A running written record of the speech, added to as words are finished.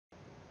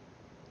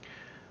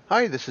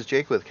Hi, this is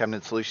Jake with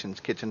Cabinet Solutions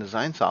Kitchen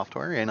Design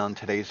Software, and on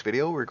today's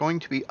video we're going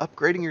to be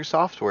upgrading your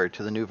software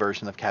to the new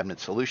version of Cabinet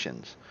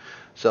Solutions.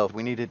 So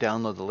we need to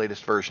download the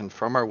latest version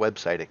from our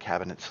website at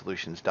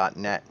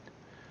cabinetsolutions.net.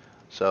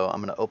 So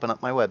I'm going to open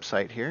up my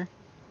website here,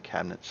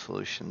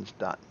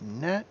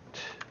 cabinetsolutions.net,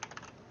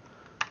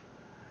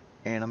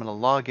 and I'm going to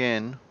log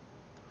in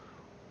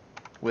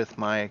with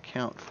my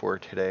account for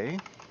today.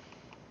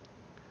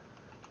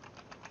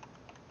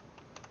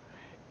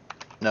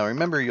 Now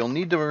remember, you'll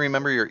need to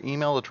remember your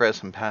email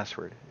address and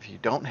password. If you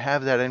don't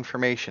have that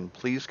information,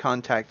 please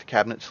contact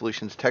Cabinet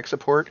Solutions Tech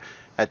Support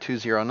at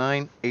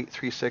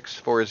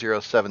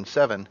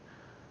 209-836-4077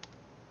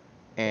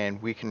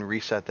 and we can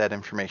reset that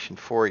information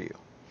for you.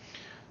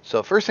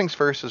 So first things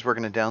first is we're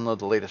going to download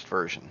the latest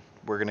version.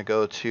 We're going to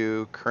go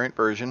to current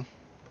version,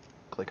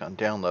 click on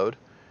download,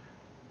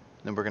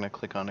 then we're going to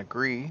click on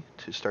agree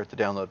to start the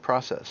download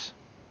process.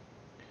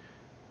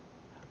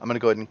 I'm going to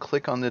go ahead and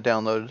click on the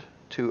download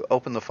to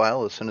open the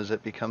file as soon as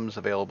it becomes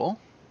available.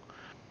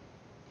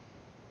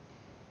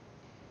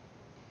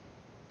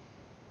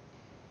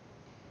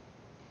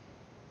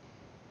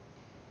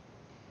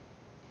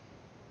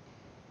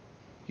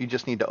 You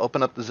just need to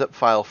open up the zip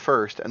file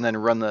first and then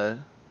run the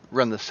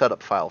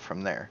setup file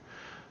from there.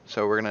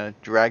 So we're going to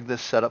drag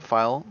this setup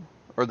file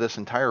or this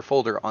entire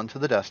folder onto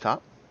the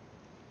desktop.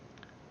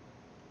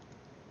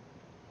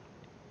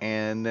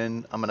 And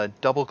then I'm going to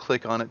double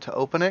click on it to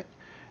open it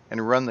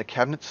and run the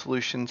Cabinet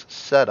Solutions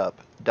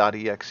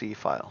setup.exe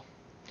file.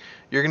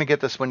 You're going to get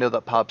this window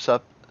that pops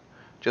up.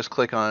 Just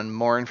click on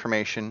more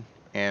information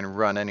and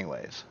run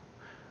anyways.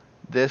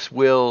 This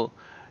will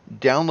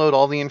download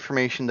all the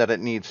information that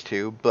it needs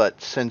to,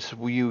 but since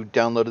you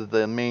downloaded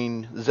the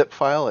main zip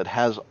file, it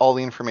has all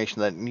the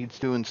information that it needs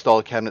to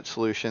install Cabinet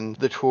Solutions,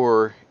 the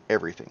tour,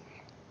 everything.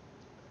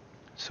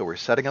 So we're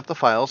setting up the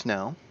files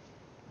now,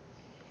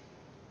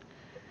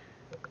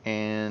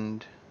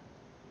 and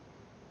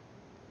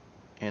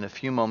in a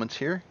few moments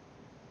here,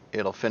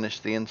 it'll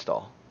finish the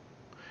install.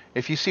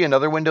 If you see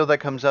another window that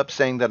comes up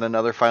saying that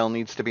another file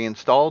needs to be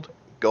installed,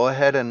 go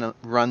ahead and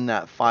run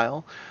that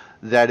file.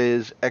 That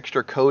is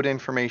extra code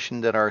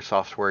information that our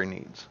software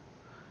needs.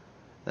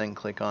 Then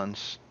click on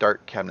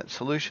Start Cabinet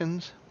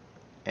Solutions,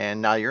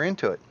 and now you're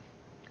into it.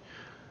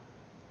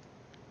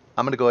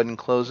 I'm going to go ahead and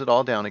close it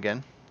all down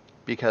again,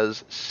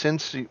 because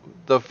since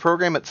the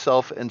program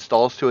itself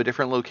installs to a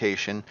different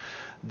location,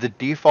 the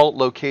default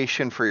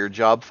location for your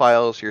job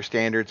files, your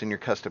standards, and your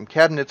custom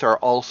cabinets are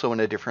also in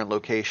a different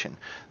location.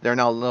 They're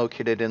now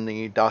located in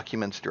the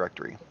Documents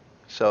directory.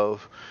 So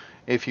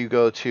if you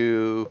go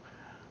to,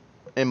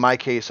 in my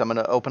case, I'm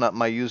going to open up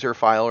my user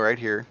file right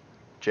here,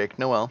 Jake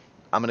Noel.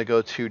 I'm going to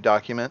go to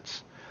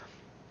Documents,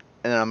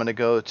 and then I'm going to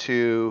go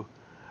to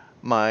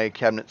my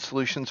Cabinet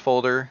Solutions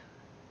folder,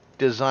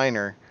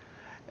 Designer,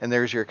 and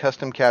there's your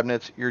custom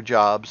cabinets, your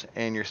jobs,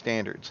 and your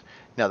standards.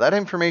 Now that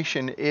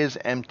information is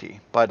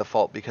empty by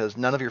default because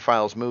none of your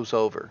files moves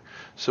over.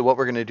 So what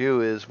we're going to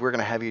do is we're going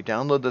to have you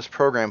download this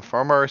program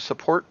from our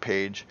support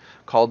page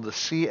called the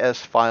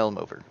CS File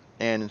Mover,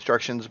 and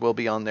instructions will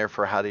be on there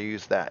for how to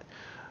use that.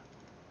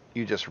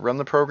 You just run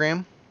the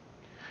program.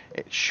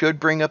 It should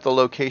bring up the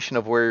location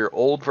of where your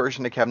old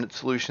version of Cabinet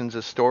Solutions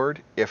is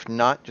stored. If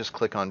not, just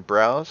click on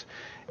Browse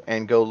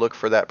and go look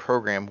for that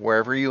program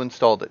wherever you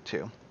installed it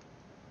to.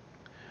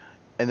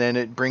 And then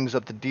it brings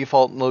up the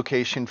default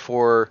location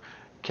for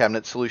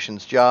Cabinet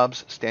Solutions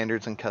jobs,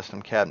 standards, and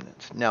custom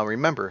cabinets. Now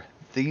remember,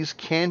 these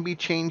can be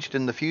changed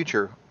in the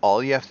future.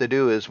 All you have to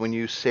do is when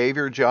you save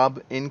your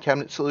job in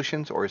Cabinet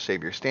Solutions or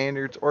save your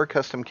standards or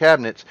custom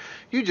cabinets,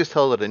 you just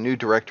tell it a new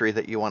directory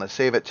that you want to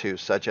save it to,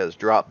 such as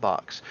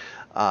Dropbox,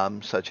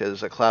 such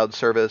as a cloud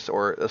service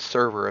or a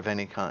server of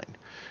any kind.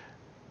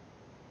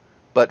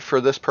 But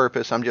for this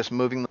purpose, I'm just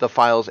moving the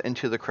files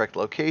into the correct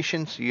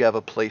location so you have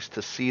a place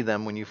to see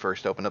them when you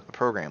first open up the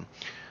program.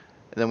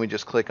 And then we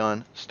just click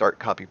on Start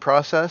Copy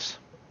Process.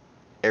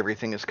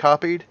 Everything is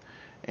copied,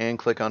 and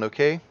click on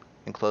OK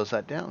and close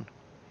that down.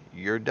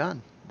 You're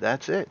done.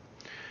 That's it.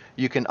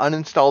 You can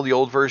uninstall the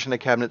old version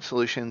of Cabinet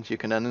Solutions. You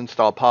can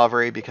uninstall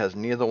Pavare because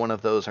neither one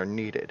of those are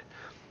needed.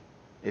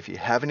 If you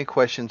have any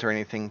questions or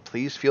anything,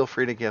 please feel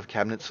free to give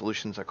Cabinet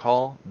Solutions a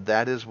call.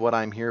 That is what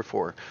I'm here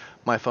for.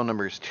 My phone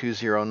number is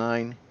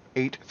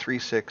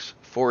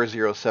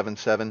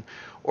 209-836-4077,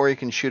 or you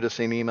can shoot us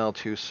an email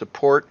to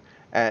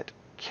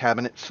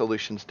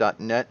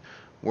support@cabinetsolutions.net.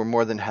 We're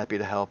more than happy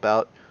to help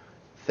out.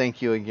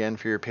 Thank you again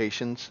for your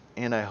patience,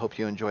 and I hope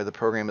you enjoy the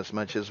program as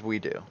much as we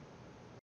do.